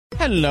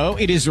Hello,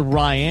 it is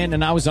Ryan,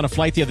 and I was on a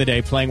flight the other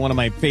day playing one of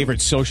my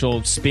favorite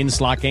social spin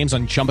slot games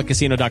on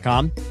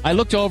ChumbaCasino.com. I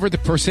looked over at the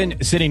person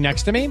sitting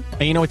next to me,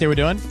 and you know what they were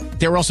doing?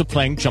 They were also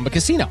playing Chumba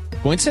Casino.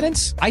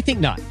 Coincidence? I think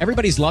not.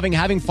 Everybody's loving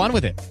having fun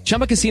with it.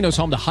 Chumba Casino is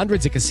home to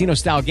hundreds of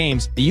casino-style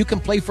games that you can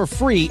play for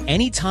free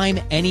anytime,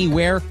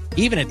 anywhere,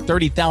 even at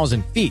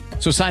 30,000 feet.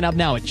 So sign up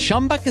now at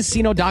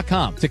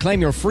ChumbaCasino.com to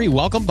claim your free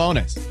welcome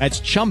bonus. That's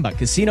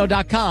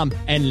ChumbaCasino.com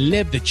and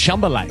live the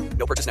Chumba life.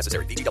 No purchase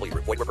necessary. VGW.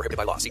 Void where prohibited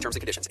by law. See terms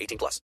and conditions. 18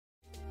 plus.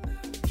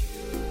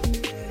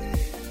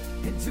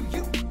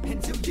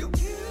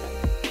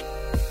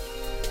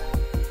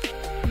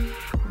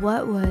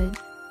 What would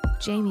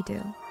Jamie do?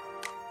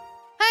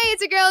 Hi,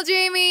 it's your girl,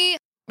 Jamie.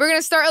 We're going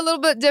to start a little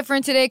bit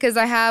different today because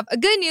I have a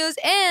good news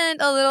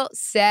and a little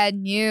sad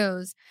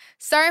news.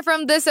 Starting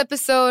from this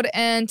episode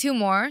and two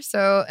more,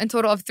 so in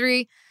total of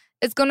three,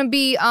 it's going to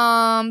be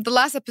the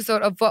last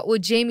episode of What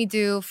Would Jamie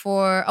Do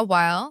for a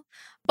while.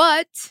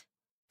 But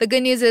the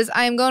good news is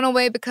I am going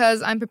away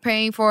because I'm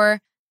preparing for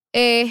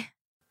a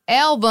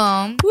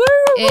album.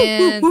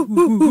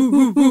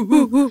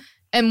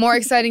 And more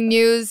exciting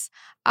news,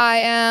 I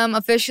am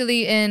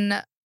officially in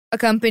a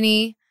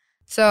company.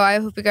 So I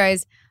hope you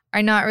guys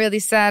are not really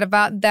sad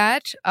about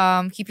that.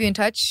 Keep in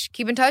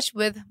touch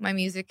with my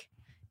music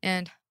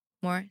and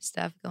more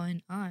stuff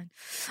going on.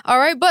 All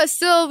right, but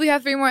still we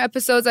have 3 more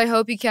episodes. I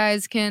hope you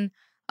guys can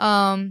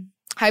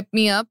hype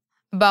me up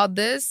about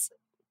this.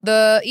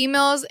 The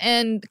emails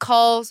and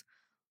calls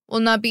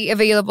will not be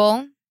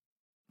available,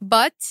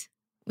 but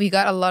we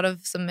got a lot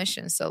of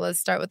submissions. So let's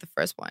start with the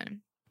first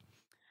one.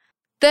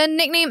 The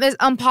nickname is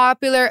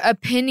Unpopular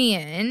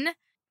Opinion.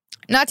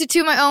 Not to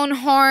toot my own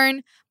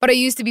horn, but I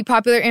used to be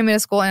popular in middle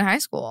school and high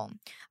school.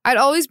 I'd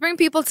always bring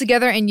people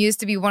together and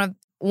used to be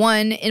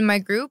one in my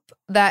group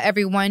that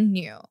everyone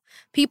knew.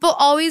 People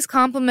always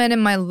complimented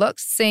my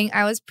looks, saying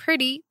I was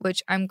pretty,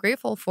 which I'm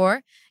grateful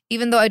for,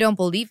 even though I don't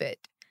believe it.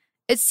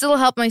 It still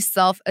helped my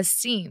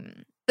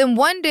self-esteem. Then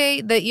one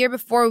day, the year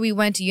before we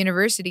went to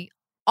university,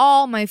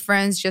 all my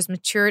friends just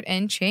matured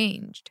and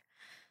changed.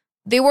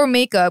 They wore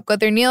makeup, got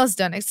their nails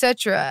done,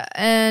 etc.,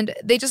 and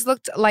they just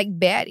looked like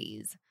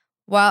baddies,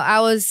 while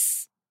I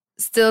was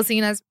still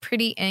seen as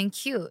pretty and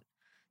cute.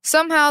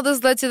 Somehow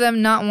this led to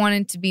them not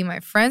wanting to be my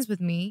friends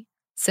with me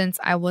since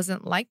I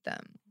wasn't like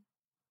them.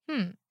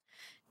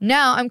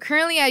 Now, I'm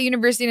currently at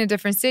university in a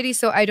different city,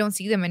 so I don't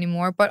see them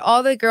anymore, but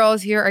all the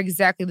girls here are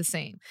exactly the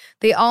same.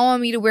 They all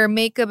want me to wear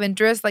makeup and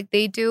dress like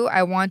they do.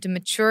 I want to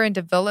mature and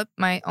develop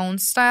my own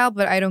style,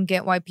 but I don't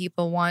get why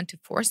people want to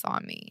force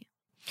on me.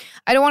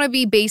 I don't want to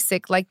be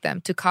basic like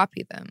them to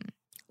copy them.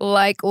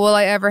 Like, will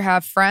I ever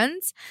have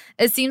friends?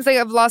 It seems like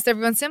I've lost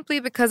everyone simply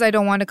because I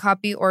don't want to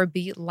copy or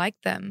be like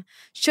them.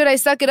 Should I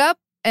suck it up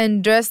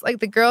and dress like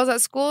the girls at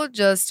school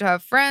just to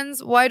have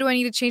friends? Why do I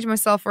need to change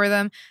myself for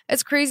them?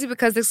 It's crazy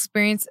because this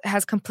experience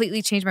has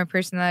completely changed my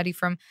personality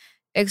from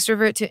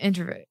extrovert to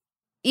introvert.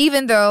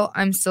 Even though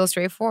I'm still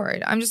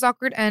straightforward, I'm just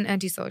awkward and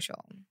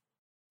antisocial.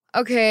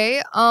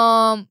 Okay,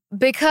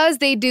 because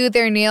they do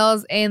their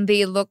nails and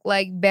they look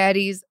like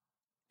baddies,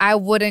 I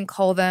wouldn't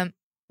call them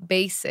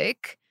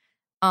basic.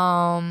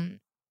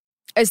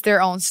 It's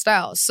their own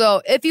style.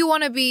 So if you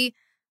want to be,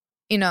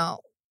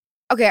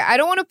 okay, I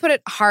don't want to put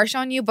it harsh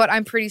on you, but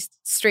I'm pretty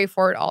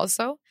straightforward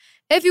also.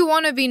 If you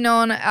want to be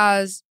known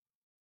as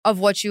of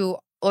what you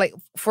like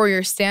for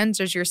your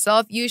standards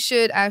yourself, you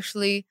should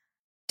actually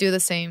do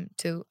the same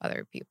to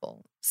other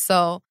people.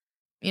 So,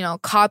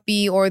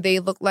 copy or they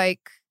look like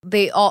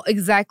they all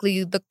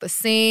exactly look the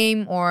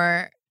same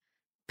or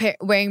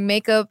wearing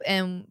makeup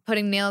and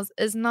putting nails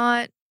is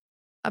not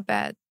a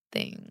bad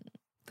thing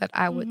that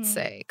I would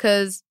say.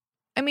 Because,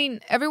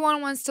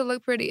 everyone wants to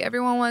look pretty.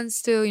 Everyone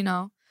wants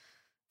to,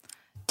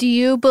 Do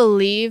you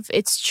believe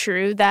it's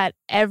true that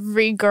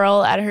every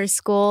girl at her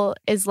school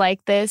is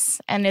like this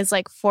and is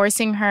like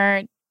forcing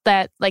her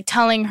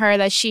telling her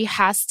that she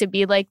has to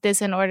be like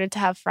this in order to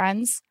have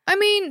friends?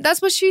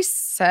 That's what she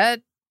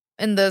said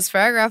in this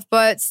paragraph,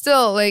 but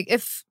still,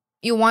 if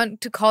you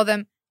want to call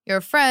them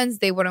your friends,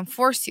 they wouldn't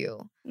force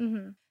you.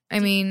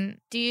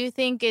 Do you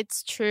think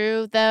it's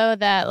true, though,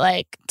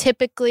 that,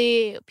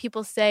 typically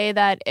people say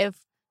that if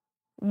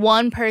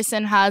one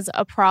person has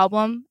a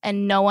problem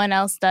and no one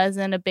else does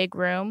in a big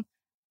room,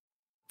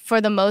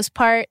 for the most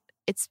part,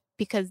 it's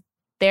because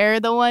they're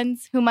the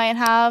ones who might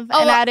have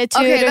an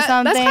attitude or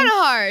something? That's kind of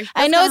harsh.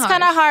 I know it's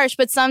kind of harsh,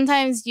 but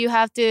sometimes you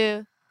have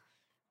to...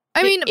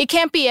 it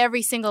can't be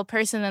every single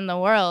person in the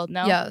world,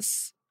 no?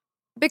 Yes.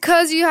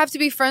 Because you have to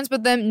be friends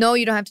with them, no,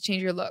 you don't have to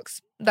change your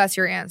looks. That's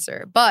your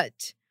answer.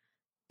 But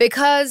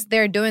because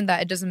they're doing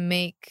that, it doesn't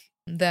make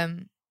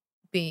them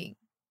being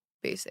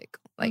basic.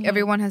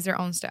 Everyone has their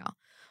own style.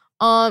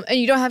 And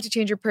you don't have to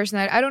change your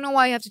personality. I don't know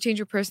why you have to change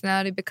your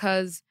personality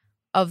because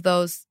of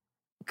those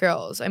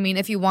girls.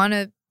 If you want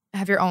to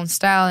have your own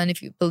style and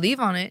if you believe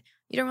on it,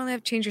 you don't really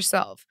have to change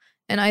yourself.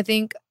 And I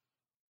think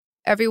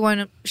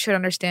everyone should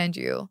understand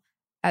you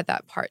at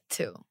that part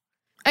too.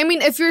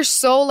 If you're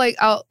so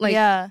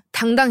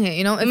당당해,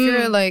 if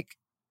you're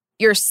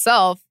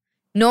yourself,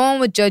 no one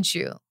would judge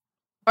you.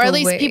 Or at the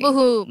least way. people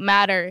who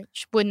matter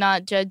would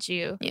not judge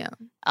you. Yeah.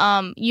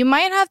 You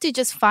might have to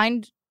just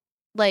find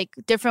like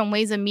different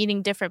ways of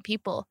meeting different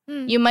people.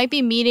 Hmm. You might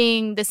be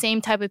meeting the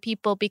same type of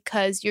people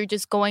because you're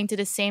just going to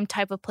the same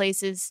type of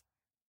places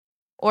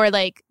or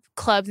like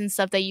clubs and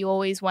stuff that you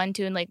always went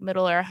to in like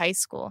middle or high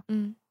school.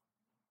 Mm.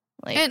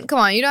 Like, And come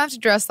on, you don't have to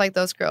dress like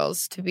those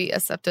girls to be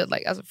accepted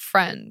like as a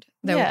friend,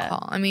 they Yeah. would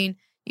call. I mean,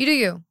 you do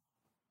you.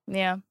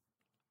 yeah.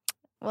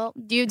 Well,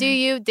 you do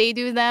you, they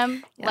do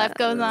them. Life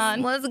goes Yes,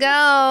 on. Let's go.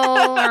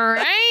 All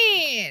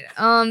right.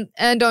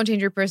 And don't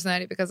change your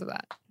personality because of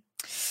that.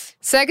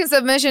 Second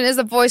submission is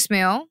a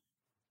voicemail.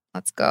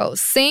 Let's go.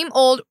 Same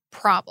old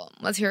problem.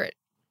 Let's hear it.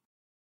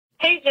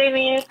 Hey,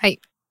 Jamie. Hey.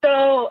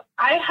 So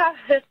I have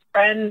this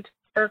friend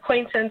or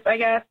acquaintance, I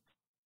guess.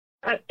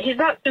 He's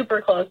not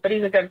super close, but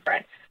he's a good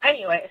friend.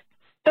 Anyways,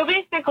 so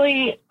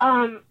basically,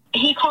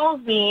 he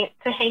calls me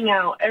to hang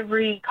out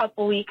every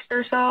couple weeks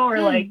or so,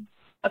 or like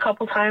a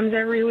couple times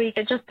every week.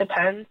 It just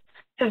depends.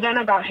 To vent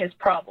about his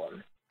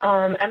problems.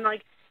 And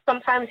like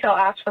sometimes he'll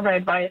ask for my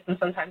advice, and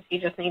sometimes he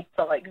just needs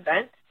to like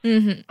vent.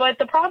 Mm-hmm. But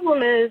the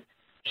problem is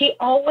he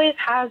always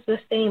has the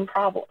same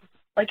problem.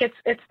 Like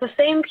it's the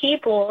same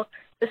people,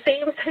 the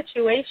same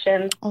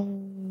situations,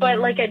 but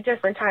like at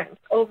different times,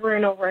 over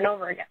and over and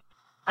over again.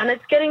 And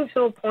it's getting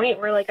to a point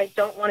where like I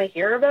don't want to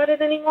hear about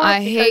it anymore. I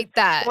because hate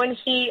that. When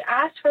he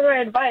asks for my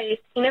advice,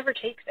 he never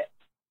takes it.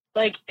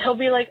 Like he'll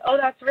be like, "Oh,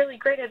 that's really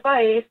great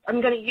advice. I'm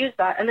going to use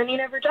that," and then he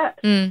never does.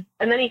 And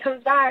then he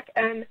comes back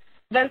and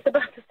vents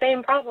about the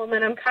same problem,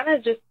 and I'm kind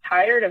of just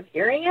tired of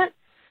hearing it,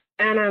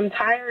 and I'm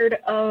tired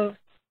of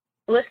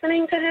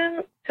listening to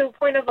him to a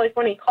point of like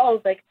when he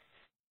calls, like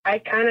I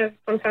kind of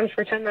sometimes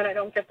pretend that I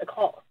don't get the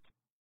call.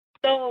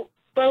 So,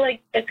 but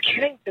like it's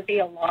getting to be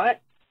a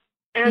lot.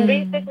 And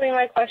basically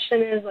my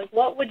question is like,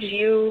 what would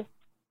you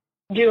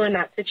do in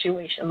that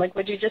situation? Like,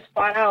 would you just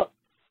flat out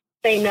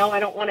say, no, I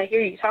don't want to hear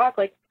you talk?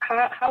 Like,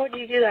 how would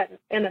you do that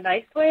in a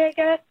nice way, I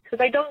guess? Because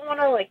I don't want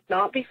to like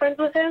not be friends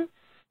with him,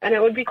 and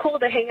it would be cool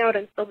to hang out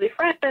and still be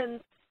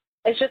friends.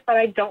 It's just that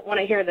I don't want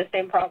to hear the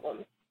same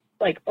problems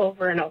like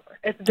over and over.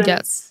 It's been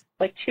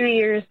like 2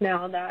 years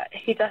now that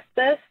he does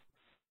this,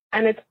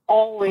 and it's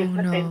always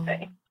the same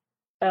thing.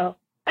 So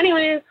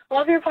anyways,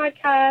 love your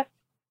podcast.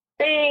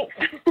 Thanks.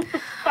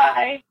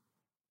 Bye.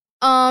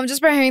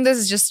 Just by hearing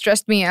this, it just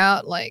stressed me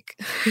out, like,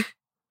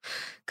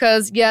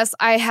 because yes,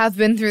 I have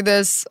been through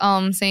this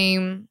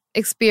same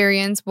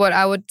experience. What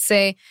I would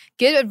say,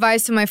 give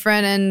advice to my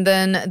friend, and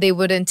then they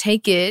wouldn't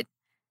take it,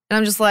 and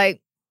I'm just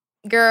like,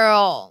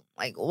 girl,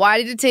 like, why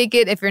did you take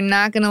it if you're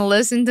not gonna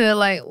listen to it?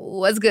 Like,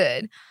 what's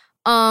good?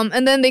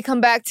 And then they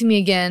come back to me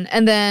again,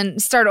 and then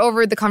start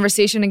over the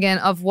conversation again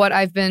of what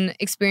I've been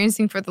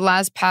experiencing for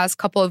the past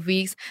couple of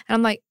weeks, and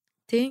I'm like,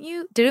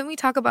 didn't we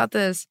talk about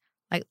this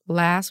like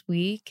last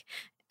week?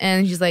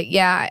 And she's like,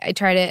 yeah, I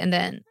tried it, and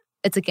then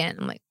it's again.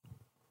 I'm like,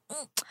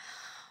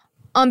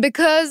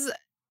 because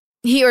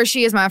he or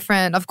she is my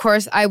friend, of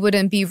course I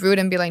wouldn't be rude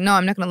and be like, no,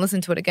 I'm not going to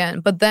listen to it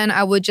again. But then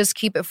I would just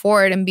keep it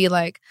forward and be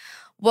like,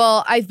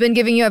 well, I've been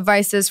giving you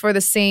advices for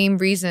the same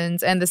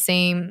reasons and the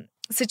same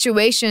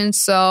situation,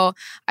 so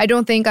I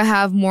don't think I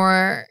have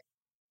more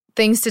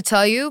things to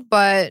tell you,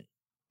 but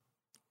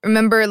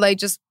remember, like,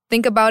 just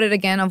think about it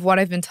again of what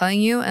I've been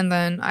telling you, and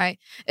then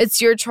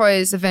it's your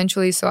choice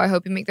eventually, so I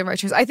hope you make the right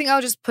choice. I think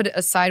I'll just put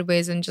it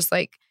sideways and just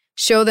like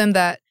show them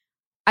that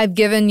I've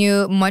given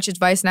you much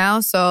advice now,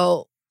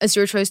 so it's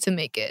your choice to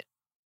make it.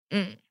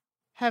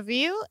 Have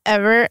you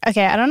ever,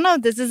 okay, I don't know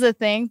if this is a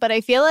thing, but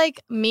I feel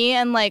like me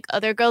and like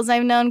other girls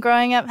I've known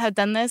growing up have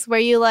done this, where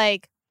you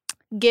like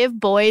give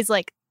boys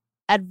like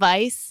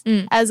advice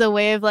as a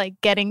way of like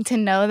getting to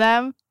know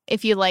them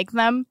if you like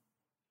them.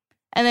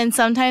 And then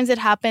sometimes it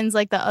happens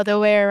like the other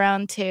way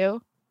around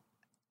too.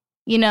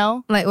 You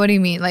know? Like, what do you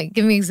mean? Like,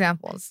 give me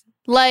examples.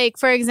 Like,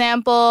 for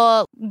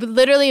example,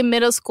 literally in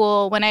middle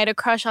school, when I had a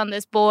crush on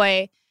this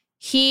boy,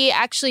 he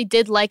actually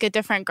did like a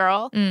different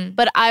girl.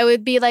 But I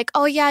would be like,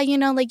 oh yeah, you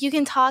know, like you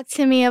can talk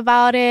to me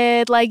about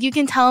it. Like you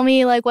can tell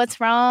me like what's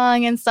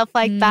wrong and stuff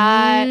like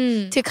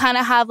that, to kind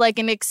of have like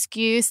an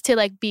excuse to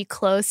like be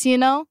close, you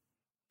know?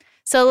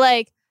 So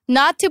like,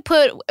 not to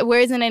put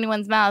words in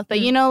anyone's mouth, but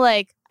you know,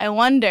 like, I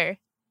wonder,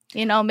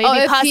 you know, maybe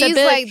if possibility.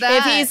 he's like that.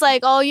 If he's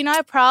like, oh, you know, I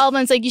have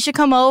problems, like, you should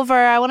come over.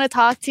 I want to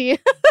talk to you.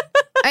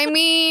 I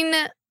mean,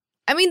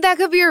 that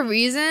could be a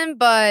reason,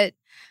 but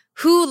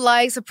who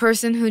likes a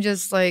person who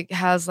just like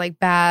has like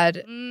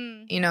bad,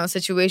 you know,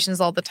 situations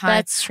all the time?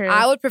 That's true.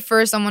 I would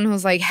prefer someone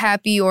who's like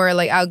happy or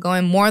like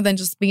outgoing more than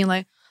just being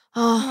like,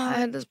 oh, I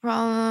had this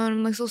problem.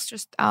 I'm like so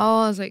stressed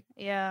out. I was like,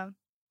 yeah,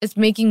 it's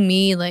making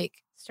me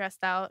like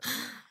stressed out.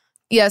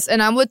 Yes,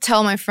 and I would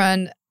tell my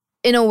friend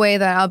in a way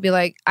that I'll be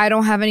like, I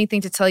don't have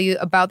anything to tell you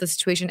about the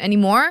situation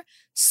anymore,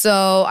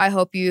 so I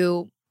hope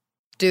you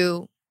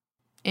do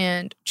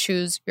and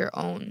choose your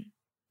own.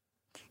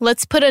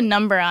 Let's put a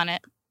number on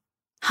it.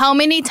 How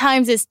many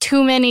times is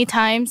too many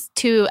times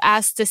to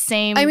ask the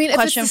same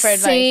question for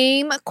advice?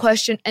 Same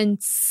question and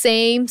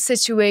same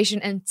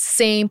situation and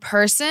same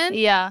person.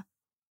 Yeah.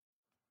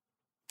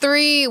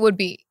 3 would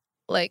be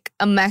like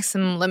a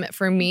maximum limit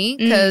for me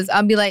because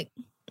I'll be like,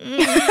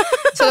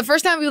 So the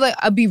first time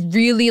I'd be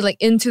really like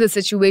into the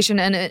situation,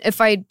 and if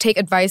I take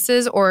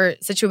advices or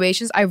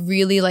situations, I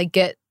really like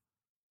get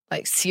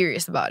like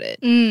serious about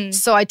it.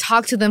 So I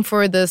talk to them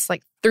for this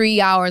like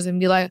 3 hours and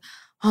be like,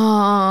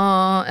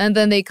 oh, and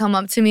then they come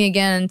up to me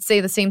again and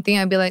say the same thing.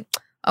 I'd be like,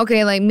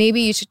 okay, like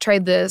maybe you should try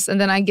this, and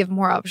then I give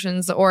more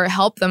options or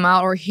help them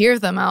out or hear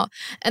them out.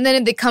 And then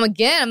if they come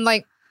again, I'm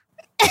like,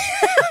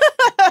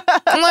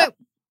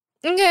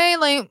 okay,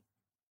 like,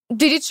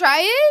 did you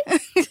try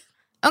it?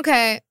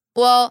 Okay,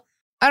 well,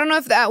 I don't know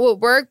if that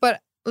would work, but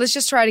let's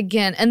just try it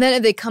again. And then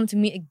if they come to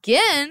me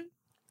again,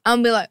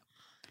 I'll be like,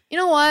 you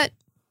know what?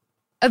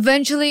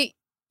 Eventually,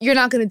 you're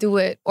not going to do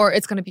it, or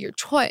it's going to be your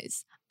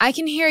choice. I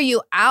can hear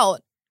you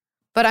out,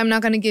 but I'm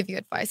not going to give you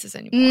advices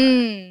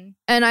anymore.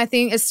 And I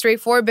think it's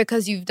straightforward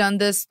because you've done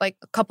this like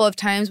a couple of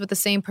times with the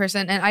same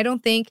person. And I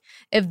don't think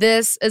if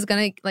this is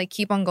going to like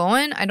keep on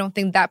going, I don't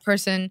think that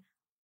person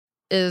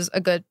is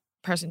a good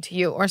person to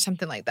you or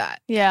something like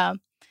that. Yeah.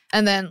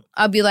 And then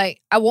I'll be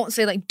like, I won't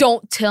say like,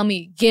 don't tell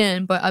me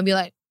again, but I'll be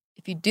like,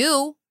 if you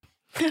do.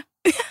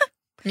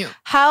 Yeah.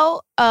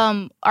 How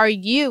are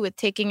you with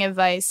taking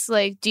advice?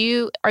 Like,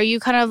 are you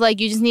kind of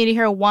like you just need to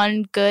hear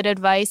one good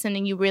advice and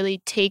then you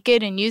really take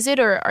it and use it?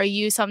 Or are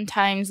you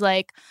sometimes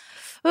like,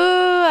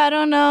 oh, I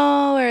don't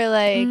know, or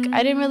like,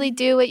 I didn't really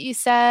do what you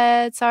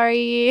said,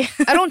 sorry.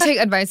 I don't take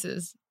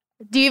advices.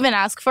 Do you even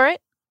ask for it?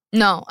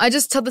 No, I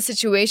just tell the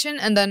situation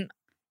and then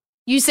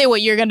you say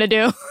what you're gonna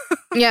do.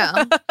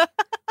 Yeah.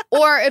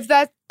 Or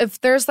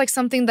if there's like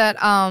something that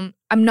I'm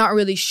not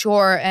really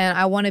sure and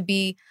I want to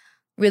be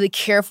really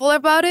careful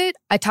about it,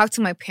 I talk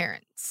to my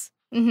parents.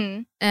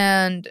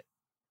 And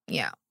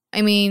yeah,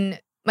 I mean,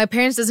 my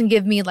parents doesn't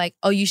give me like,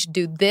 oh, you should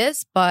do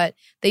this, but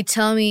they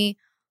tell me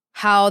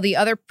how the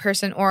other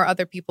person or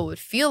other people would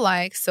feel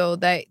like, so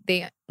that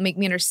they make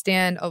me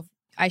understand of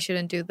I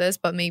shouldn't do this,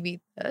 but maybe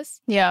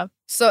this. Yeah.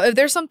 So if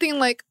there's something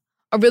like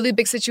a really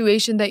big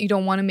situation that you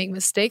don't want to make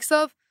mistakes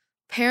of,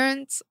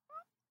 parents,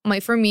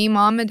 like for me,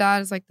 mom and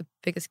dad is like the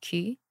biggest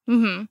key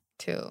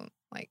to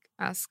like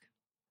ask.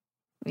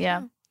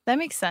 Yeah, that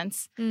makes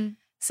sense.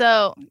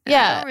 So,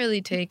 yeah. I don't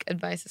really take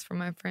advices from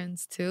my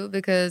friends too,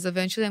 because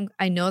eventually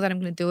I know that I'm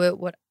going to do it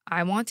what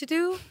I want to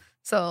do.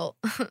 So,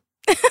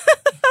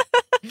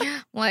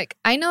 like,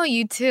 I know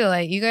you too.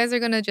 Like, you guys are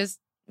going to just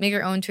make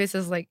your own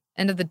choices, like,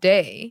 end of the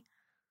day.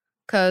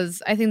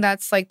 Because I think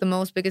that's, like, the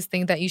most biggest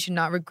thing that you should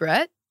not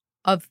regret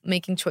of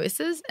making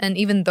choices. And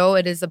even though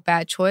it is a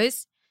bad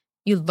choice,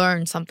 you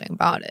learn something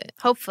about it.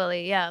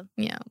 Hopefully, yeah.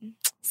 Yeah.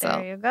 So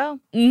there you go.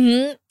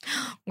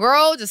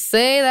 Girl, just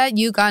say that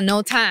you got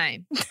no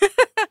time.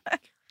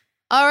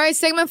 All right,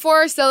 segment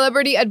 4,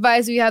 celebrity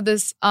advice. We have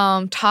this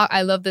talk.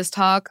 I love this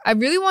talk. I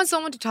really want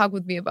someone to talk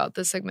with me about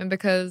this segment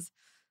because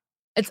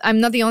I'm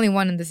not the only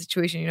one in this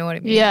situation. You know what I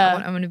mean? Yeah.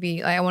 I'm going to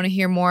be like, I want to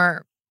hear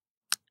more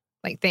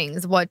like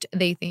things, what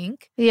they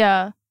think.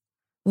 Yeah.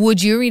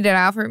 Would you read it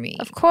out for me?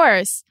 Of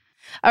course.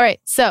 All right.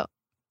 So,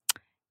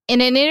 in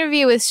an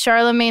interview with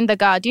Charlemagne the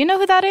God, do you know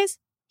who that is?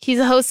 He's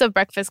a host of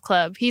Breakfast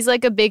Club. He's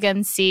like a big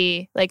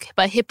MC, like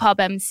a hip hop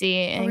MC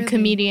and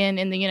comedian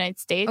in the United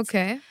States.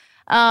 Okay.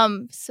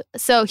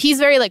 So he's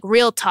very like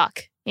real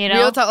talk, you know?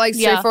 Real talk, like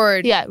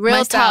straightforward. Yeah,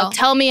 real talk.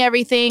 Tell me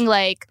everything,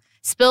 like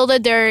spill the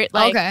dirt.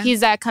 Like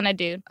he's that kind of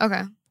dude.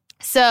 Okay.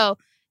 So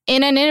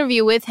in an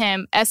interview with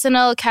him,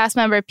 SNL cast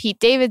member Pete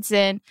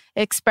Davidson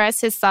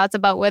expressed his thoughts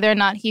about whether or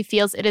not he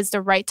feels it is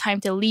the right time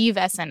to leave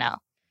SNL.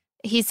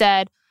 He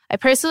said, I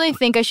personally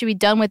think I should be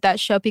done with that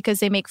show because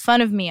they make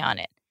fun of me on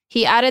it.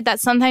 He added that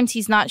sometimes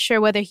he's not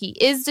sure whether he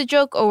is the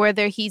joke or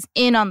whether he's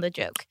in on the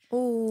joke.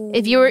 Ooh.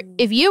 If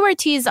you were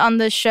teased on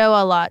the show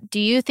a lot, do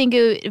you think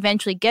it would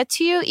eventually get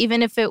to you,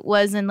 even if it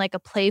was in like a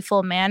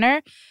playful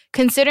manner?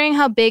 Considering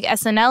how big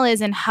SNL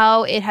is and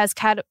how it has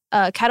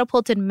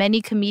catapulted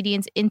many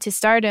comedians into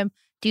stardom,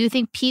 do you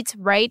think Pete's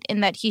right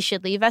in that he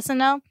should leave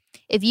SNL?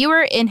 If you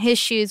were in his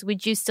shoes,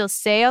 would you still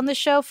stay on the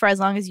show for as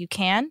long as you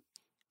can?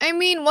 I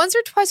mean, once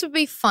or twice would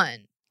be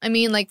fun. I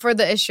mean, like, for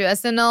the issue,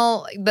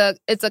 SNL,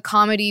 it's a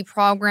comedy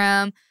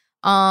program.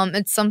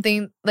 It's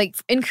something, like,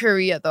 in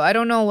Korea, though. I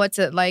don't know what's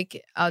it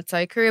like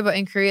outside Korea, but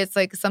in Korea, it's,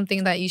 like,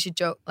 something that you should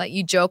joke, like,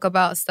 you joke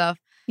about stuff.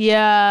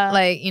 Yeah.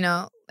 Like, you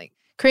know, like...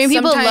 Korean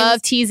people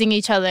love teasing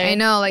each other. I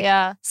know,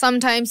 like,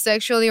 sometimes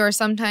sexually or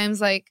sometimes,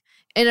 like,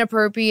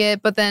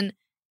 inappropriate. But then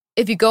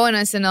if you go in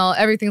SNL,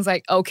 everything's,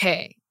 like,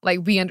 okay. Like,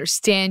 we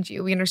understand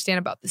you. We understand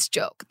about this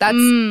joke.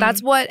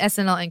 That's what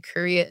SNL in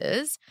Korea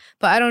is.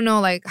 But I don't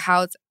know, like,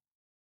 how it's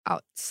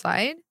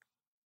outside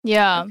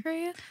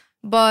Korea.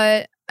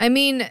 But I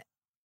mean,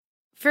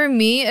 for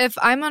me, if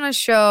I'm on a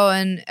show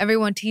and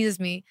everyone teases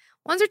me,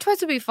 once or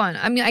twice would be fun.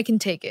 I mean, I can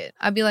take it.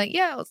 I'd be like,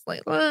 yeah, it's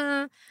like,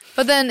 but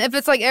then if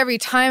it's like every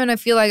time and I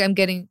feel like I'm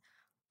getting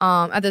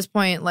at this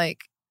point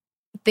like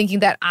thinking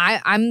that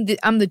I'm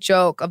the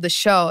joke of the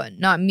show and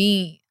not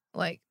me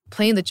like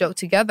playing the joke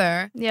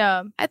together,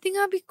 I think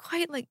I'd be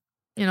quite like,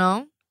 you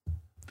know.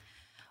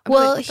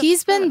 Well, like,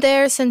 he's been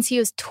there since he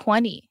was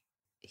 20.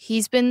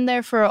 He's been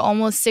there for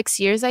almost 6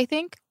 years, I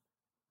think.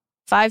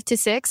 5 to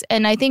 6.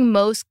 And I think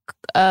most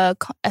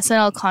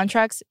SNL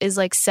contracts is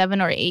like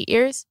 7 or 8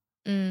 years.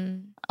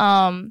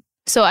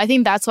 So I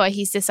think that's why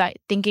he's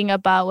thinking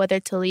about whether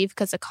to leave,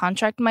 because the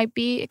contract might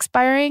be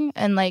expiring,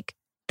 and like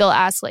they'll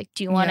ask like,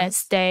 do you want to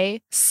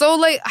stay? So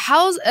like,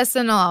 how's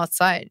SNL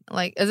outside?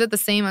 Like, is it the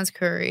same as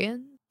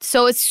Korean?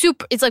 So it's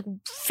like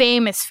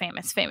famous.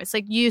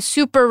 Like, you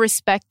super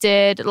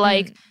respected.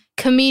 Like,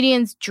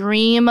 comedians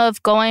dream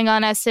of going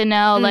on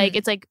SNL. Like,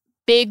 it's like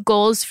big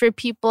goals for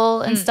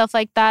people and stuff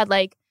like that.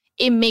 Like,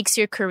 it makes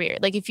your career.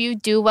 Like, if you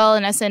do well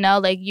in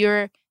SNL, like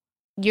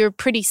you're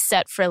pretty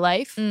set for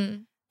life.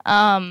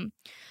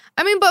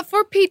 I mean, but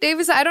for Pete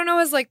Davidson, I don't know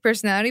his like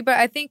personality, but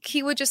I think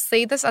he would just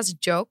say this as a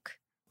joke.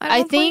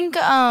 I think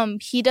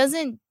he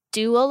doesn't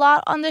do a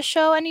lot on the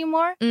show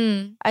anymore.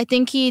 I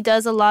think he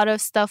does a lot of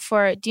stuff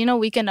for, do you know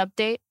Weekend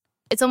Update?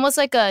 It's almost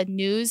like a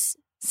news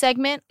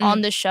segment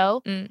on the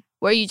show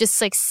where you just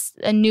like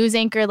a news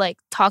anchor like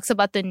talks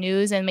about the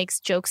news and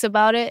makes jokes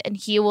about it, and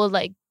he will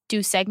like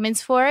do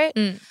segments for it.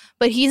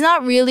 But he's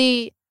not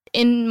really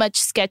in much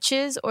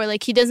sketches, or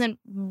like he doesn't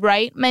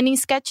write many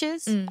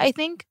sketches, I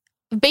think,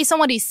 based on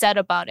what he said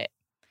about it.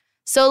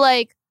 So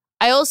like,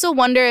 I also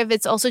wonder if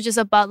it's also just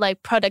about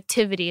like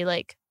productivity,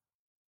 like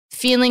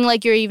feeling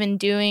like you're even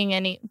doing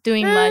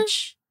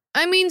much.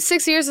 I mean,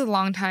 6 years is a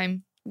long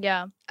time.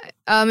 Yeah.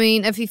 I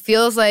mean, if he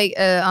feels like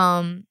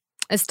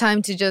it's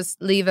time to just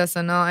leave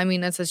SNL, I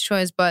mean, that's his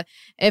choice. But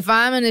if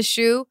I'm in his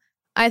shoe,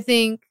 I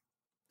think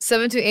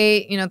 7 to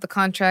 8, you know, the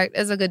contract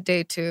is a good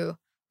day to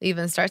leave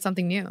and start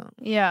something new.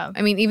 Yeah.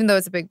 I mean, even though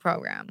it's a big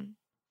program.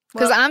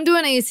 Because I'm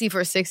doing AC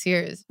for 6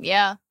 years.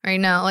 Yeah. Right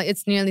now. Like,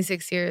 it's nearly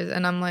 6 years.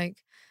 And I'm like,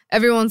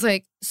 everyone's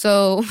like,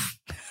 so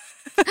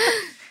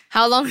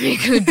how long are you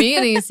going to be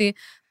in AC?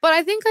 But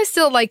I think I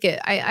still like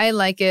it. I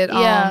like it.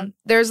 Yeah.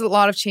 There's a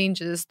lot of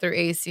changes through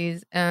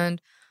ACs.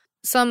 And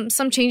some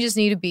changes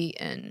need to be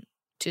in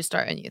to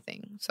start a new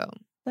thing. So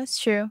that's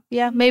true.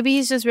 Yeah. Maybe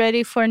he's just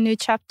ready for a new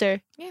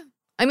chapter. Yeah.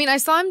 I mean, I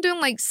saw him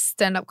doing like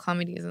stand-up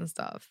comedies and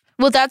stuff.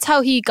 Well, that's how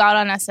he got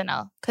on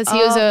SNL, because he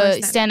was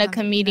a stand-up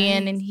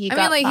comedian, nice. and he I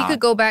got mean, like, found. he could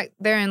go back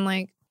there and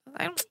like,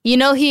 You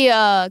know, he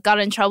got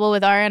in trouble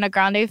with Ariana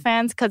Grande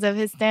fans because of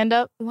his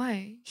stand-up.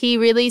 Why? He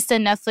released a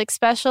Netflix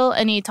special,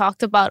 and he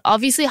talked about,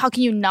 obviously, how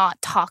can you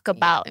not talk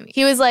about? I mean,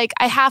 he was like,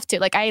 I have to.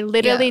 Like, I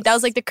literally, that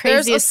was like the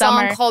craziest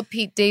summer. There's a song called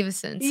Pete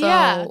Davidson, so...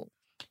 Yeah.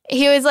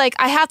 He was like,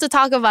 I have to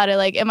talk about it.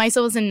 Like, am I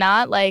supposed to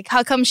not? Like,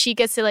 how come she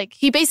gets to, like...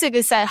 He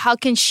basically said, how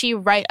can she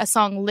write a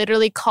song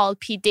literally called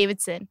Pete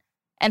Davidson?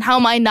 And how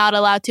am I not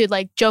allowed to,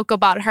 like, joke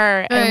about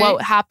her and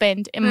what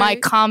happened in my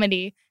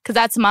comedy? Because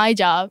that's my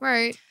job.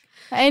 Right.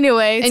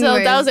 Anyway, so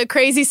that was a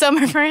crazy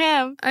summer for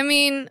him. I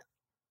mean,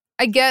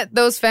 I get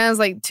those fans,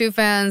 like, two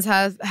fans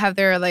have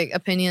their, like,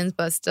 opinions,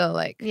 but still,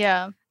 like...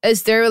 Yeah.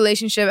 It's their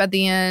relationship at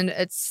the end.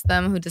 It's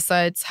them who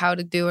decides how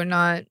to do or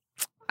not.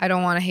 I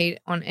don't want to hate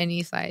on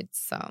any side,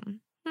 so...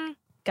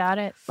 Got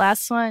it.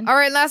 Last one. All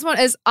right, last one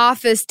is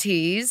office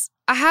tease.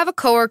 I have a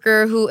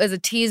coworker who is a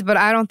tease, but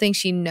I don't think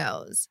she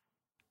knows. ...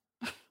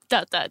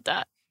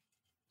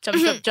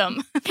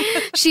 Jump.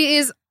 She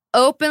is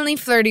openly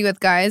flirty with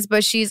guys,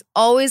 but she's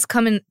always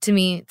coming to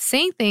me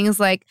saying things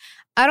like,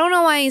 I don't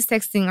know why he's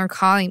texting or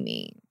calling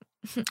me.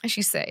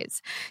 She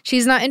says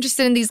she's not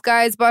interested in these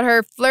guys, but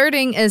her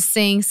flirting is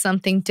saying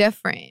something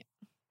different.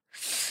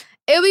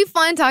 It would be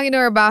fun talking to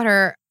her about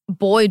her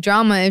boy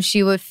drama if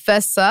she would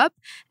fess up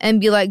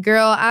and be like,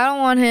 girl, I don't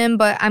want him,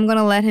 but I'm going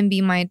to let him be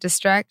my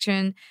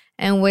distraction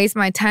and waste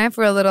my time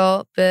for a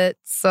little bit,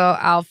 so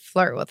I'll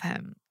flirt with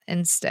him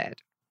instead.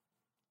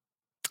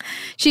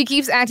 She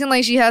keeps acting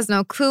like she has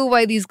no clue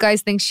why these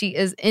guys think she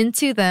is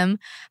into them.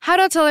 How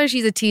do I tell her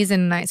she's a tease in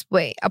a nice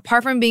way?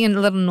 Apart from being a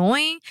little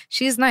annoying,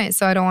 she's nice,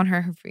 so I don't want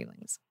her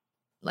feelings.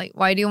 Like,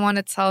 why do you want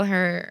to tell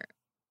her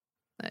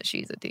that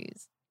she's a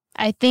tease?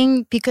 I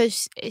think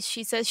because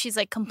she says she's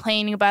like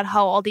complaining about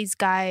how all these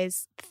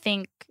guys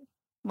think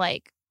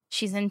like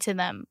she's into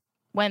them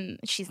when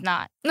she's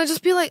not. No,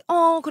 just be like,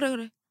 oh,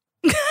 그래.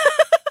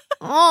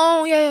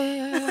 Oh,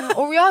 yeah.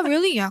 Oh, yeah,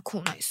 really? Yeah,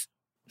 cool, nice.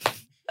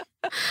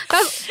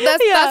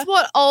 That's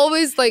what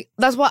always, like,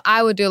 that's what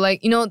I would do.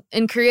 Like, you know,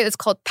 in Korea it's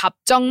called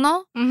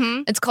답정너.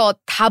 It's called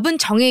답은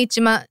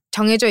정해져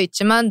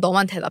있지만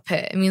너만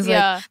대답해. It means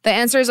like the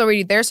answer is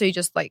already there, so you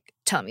just like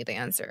tell me the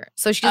answer.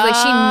 So she's like,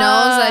 she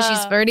knows that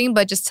she's flirting,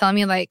 but just tell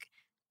me like,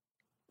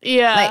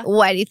 like,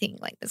 why do you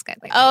think like this guy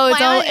like?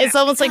 It's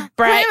almost like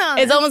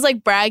It's almost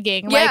like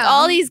bragging. Yeah. Like,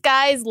 all these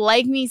guys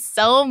like me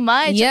so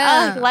much.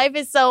 Yeah, life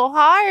is so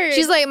hard.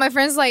 She's like, my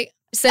friend's like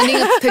sending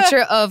a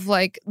picture of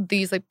like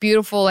these like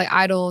beautiful like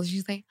idols.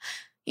 She's like,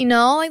 you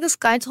know, like this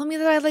guy told me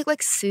that I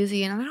like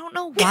Suzy, and I don't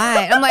know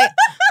why. I'm like,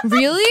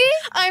 really?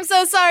 I'm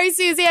so sorry,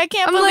 Suzy. I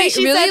can't believe like,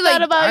 she really? said like,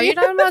 that about are you. you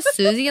talking about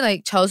Suzy,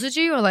 like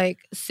Chosuji, or like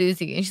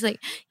Suzy? And she's like,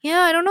 yeah,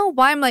 I don't know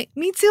why. I'm like,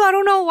 me too. I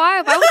don't know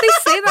why. Why would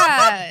they say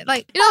that?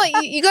 Like, you know,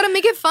 like you gotta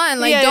make it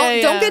fun. Like,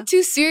 don't get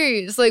too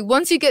serious. Like,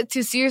 once you get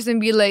too serious and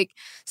be like,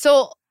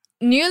 so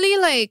nearly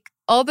like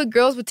all the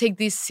girls would take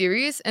these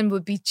serious and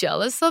would be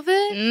jealous of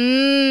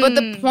it. But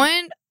the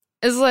point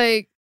is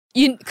like,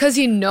 because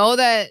you know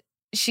that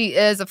she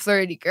is a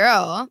flirty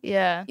girl,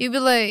 you'd be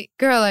like,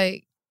 girl,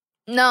 like,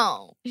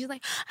 no. She's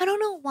like, I don't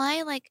know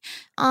why, like,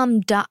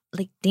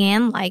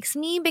 Dan likes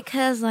me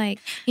because, like,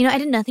 you know, I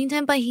did nothing to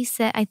him, but he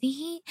said, I think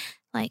he,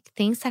 like,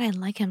 thinks that I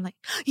like him. Like,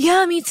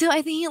 yeah, me too.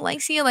 I think he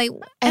likes you. Like,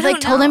 I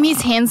like told him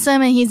he's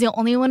handsome and he's the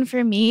only one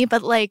for me,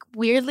 but like,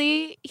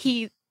 weirdly,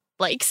 he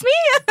likes me.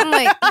 I'm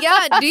like,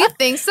 yeah, do you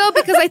think so?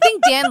 Because I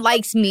think Dan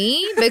likes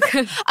me.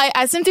 Because I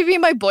asked him to be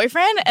my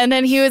boyfriend, and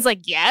then he was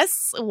like,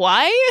 yes.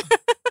 Why?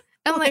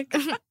 I'm like,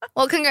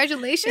 well,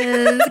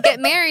 congratulations. Get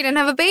married and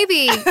have a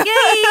baby. Yay.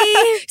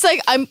 It's like,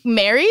 I'm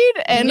married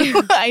and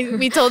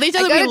we told each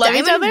other we love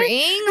each other. Ring.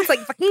 It's like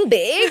fucking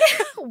big.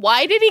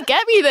 Why did he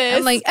get me this?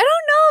 I'm like, I don't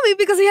know. Maybe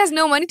because he has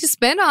no money to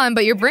spend on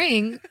but your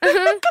ring.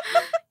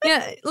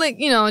 Yeah, like,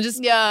 you know, just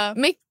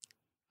make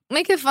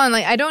it fun.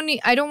 Like, I don't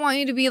want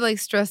you to be like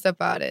stressed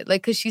about it.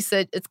 Like, because she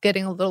said it's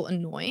getting a little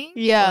annoying.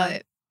 Yeah.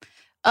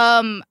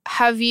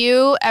 Have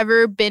you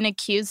ever been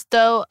accused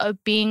though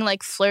of being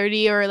like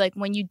flirty or like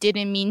when you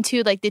didn't mean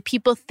to? Like, did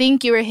people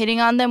think you were hitting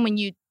on them when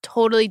you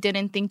totally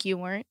didn't think you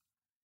weren't?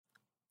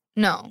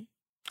 No,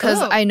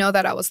 because I know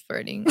that I was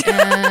flirting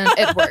and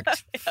it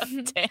worked.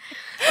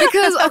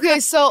 Because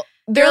okay, so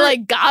they're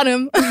like, got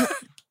him.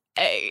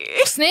 Hey,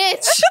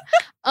 snitch.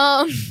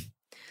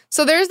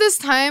 So there's this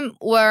time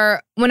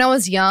where when I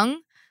was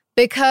young,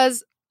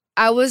 because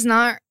I was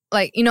not.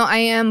 Like, you know, I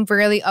am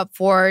really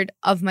upfront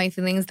of my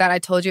feelings that I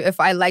told you. If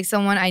I like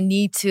someone, I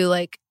need to,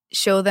 like,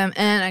 show them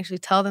and actually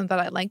tell them that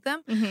I like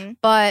them. Mm-hmm.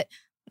 But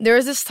there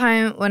was this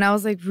time when I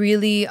was, like,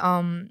 really,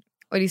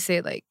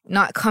 like,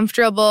 not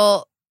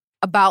comfortable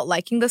about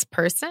liking this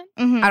person.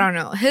 Mm-hmm. I don't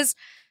know.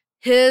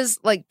 His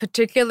like,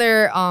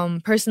 particular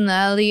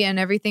personality and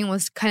everything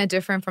was kind of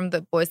different from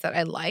the boys that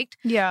I liked.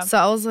 Yeah. So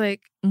I was,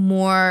 like,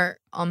 more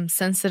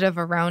sensitive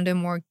around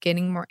him,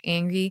 getting more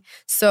angry.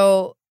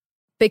 So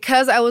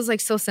because I was,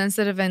 like, so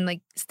sensitive and,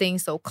 like, staying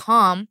so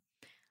calm,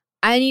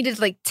 I needed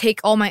to, like, take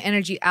all my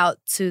energy out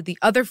to the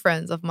other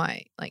friends of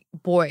my, like,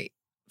 boy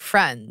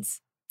friends,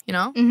 you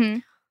know? Mm-hmm.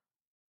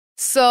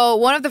 So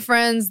one of the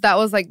friends that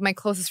was, like, my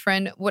closest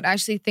friend would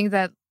actually think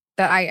that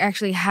I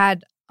actually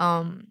had,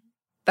 that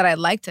I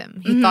liked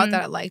him. He thought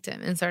that I liked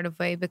him in sort of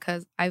way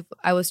because I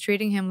was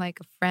treating him like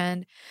a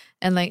friend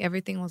and, like,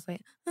 everything was,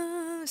 like,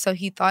 so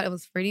he thought it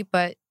was flirty.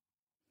 But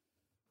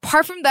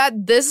apart from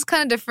that, this is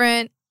kind of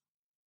different.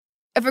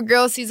 If a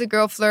girl sees a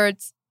girl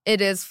flirts,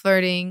 it is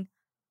flirting.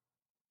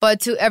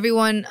 But to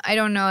everyone, I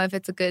don't know if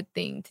it's a good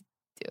thing to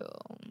do.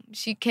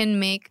 She can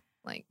make,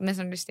 like,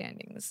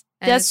 misunderstandings.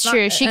 That's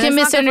true. She can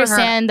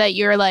misunderstand that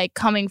you're, like,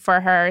 coming for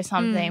her or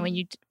something when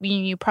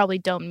you probably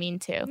don't mean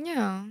to.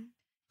 Yeah.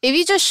 If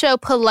you just show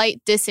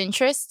polite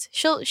disinterest,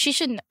 she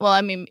shouldn't. Well,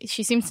 I mean,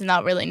 she seems to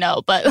not really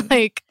know. But,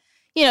 like,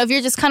 you know, if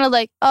you're just kind of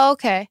like, oh,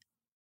 okay.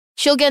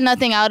 She'll get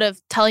nothing out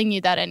of telling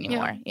you that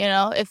anymore, you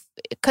know?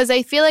 Because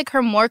I feel like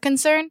her more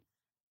concern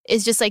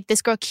is just like,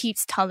 this girl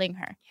keeps telling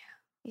her.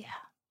 Yeah.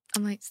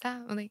 I'm like, stop.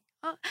 I'm like,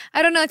 oh,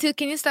 I don't know, too.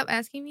 Can you stop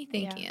asking me?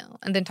 Thank you.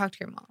 And then talk to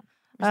your mom.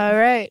 All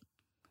right.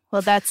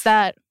 Well, that's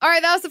that. All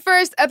right. That was the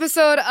first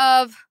episode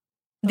of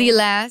the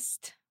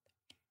last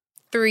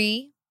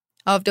 3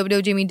 of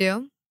WW Jamie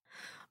Do.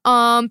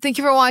 Thank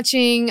you for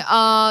watching.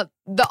 All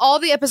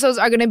the episodes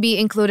are going to be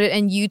included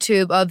in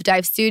YouTube of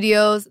Dive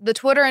Studios. The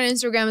Twitter and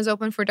Instagram is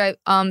open for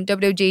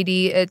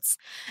WWJD. It's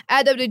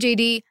at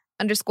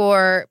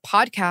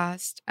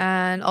WWJD_podcast.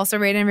 And also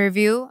rate and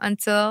review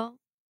until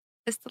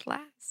it's the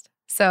last.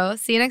 So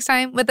see you next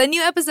time with a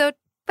new episode.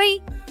 Bye.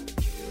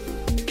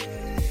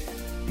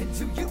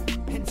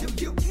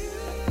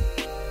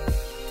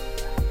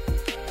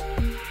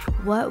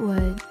 What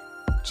would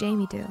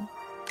Jamie do?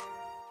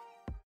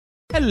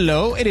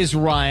 Hello, it is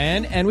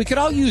Ryan, and we could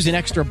all use an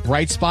extra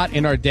bright spot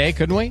in our day,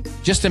 couldn't we?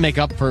 Just to make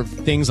up for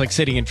things like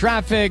sitting in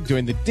traffic,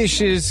 doing the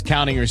dishes,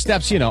 counting your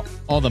steps, you know,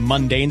 all the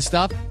mundane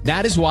stuff.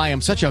 That is why I'm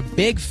such a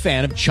big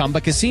fan of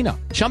Chumba Casino.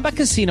 Chumba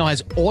Casino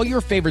has all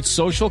your favorite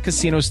social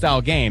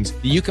casino-style games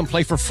that you can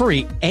play for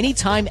free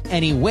anytime,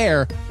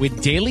 anywhere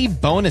with daily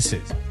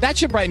bonuses. That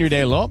should brighten your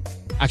day a little.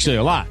 Actually,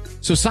 a lot.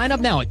 So sign up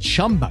now at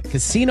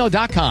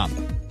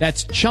ChumbaCasino.com.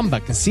 That's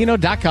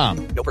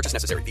ChumbaCasino.com. No purchase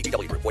necessary.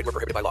 VGW Group. Void where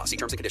prohibited by law. See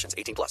terms and conditions.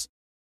 18+.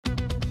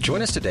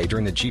 Join us today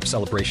during the Jeep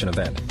Celebration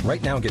event.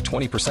 Right now, get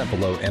 20%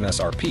 below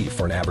MSRP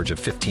for an average of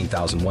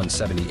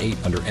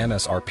 $15,178 under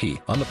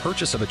MSRP on the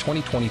purchase of a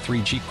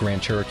 2023 Jeep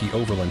Grand Cherokee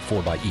Overland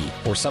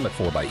 4xE or Summit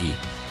 4xE.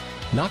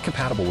 Not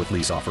compatible with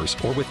lease offers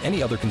or with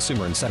any other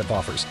consumer incentive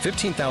offers.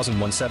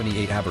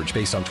 $15,178 average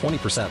based on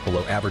 20%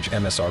 below average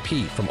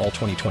MSRP from all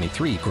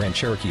 2023 Grand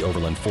Cherokee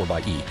Overland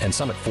 4xE and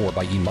Summit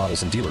 4xE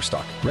models in dealer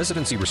stock.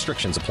 Residency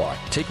restrictions apply.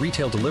 Take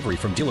retail delivery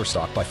from dealer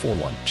stock by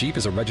 4/1. Jeep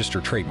is a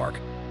registered trademark.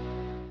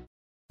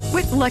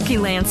 With Lucky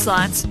Land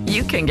Slots,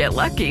 you can get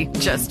lucky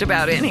just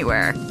about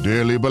anywhere.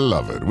 Dearly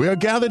beloved, we are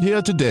gathered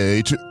here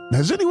today to...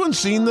 Has anyone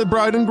seen the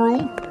bride and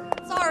groom?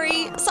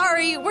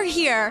 Sorry, we're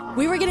here.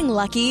 We were getting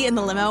lucky in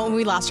the limo and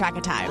we lost track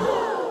of time.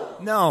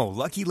 No,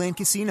 Lucky Land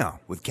Casino,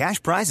 with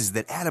cash prizes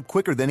that add up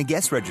quicker than a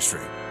guest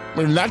registry.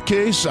 In that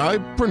case, I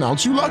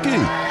pronounce you lucky.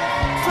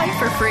 Play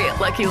for free at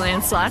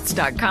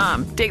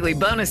LuckyLandSlots.com. Daily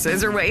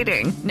bonuses are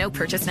waiting. No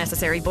purchase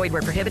necessary. Void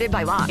where prohibited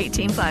by law.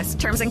 18+.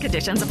 Terms and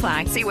conditions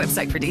apply. See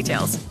website for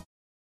details.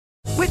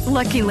 With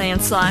Lucky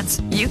Land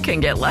Slots, you can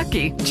get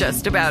lucky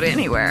just about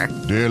anywhere.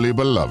 Dearly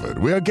beloved,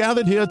 we are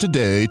gathered here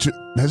today to...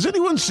 Has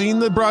anyone seen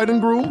the bride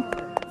and groom?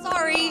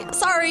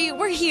 Sorry,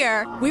 we're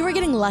here. We were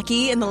getting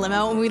lucky in the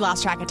limo and we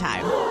lost track of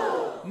time.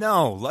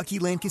 No, Lucky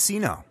Land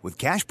Casino, with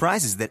cash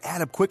prizes that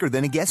add up quicker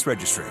than a guest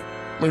registry.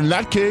 In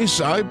that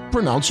case, I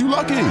pronounce you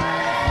lucky.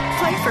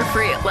 Play for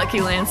free at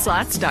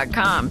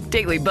LuckyLandSlots.com.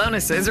 Daily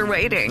bonuses are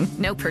waiting.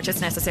 No purchase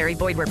necessary.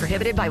 Void where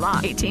prohibited by law.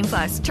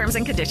 18+. Terms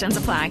and conditions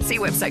apply. See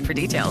website for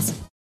details.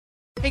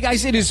 Hey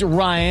guys, it is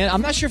Ryan.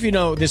 I'm not sure if you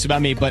know this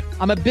about me, but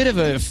I'm a bit of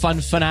a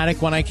fun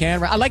fanatic when I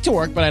can. I like to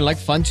work, but I like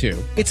fun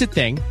too. It's a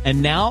thing.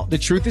 And now the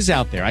truth is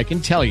out there. I can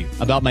tell you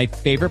about my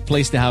favorite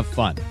place to have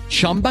fun.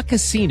 Chumba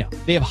Casino.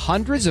 They have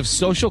hundreds of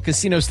social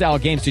casino style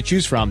games to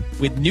choose from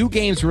with new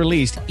games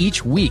released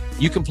each week.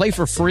 You can play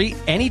for free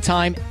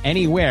anytime,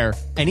 anywhere.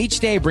 And each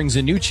day brings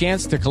a new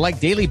chance to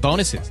collect daily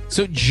bonuses.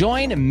 So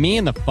join me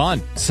in the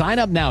fun. Sign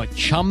up now at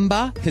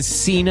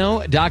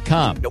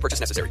ChumbaCasino.com. No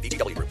purchase necessary.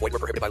 VGW Group. Void where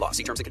prohibited by law.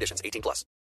 See terms and conditions. 18+.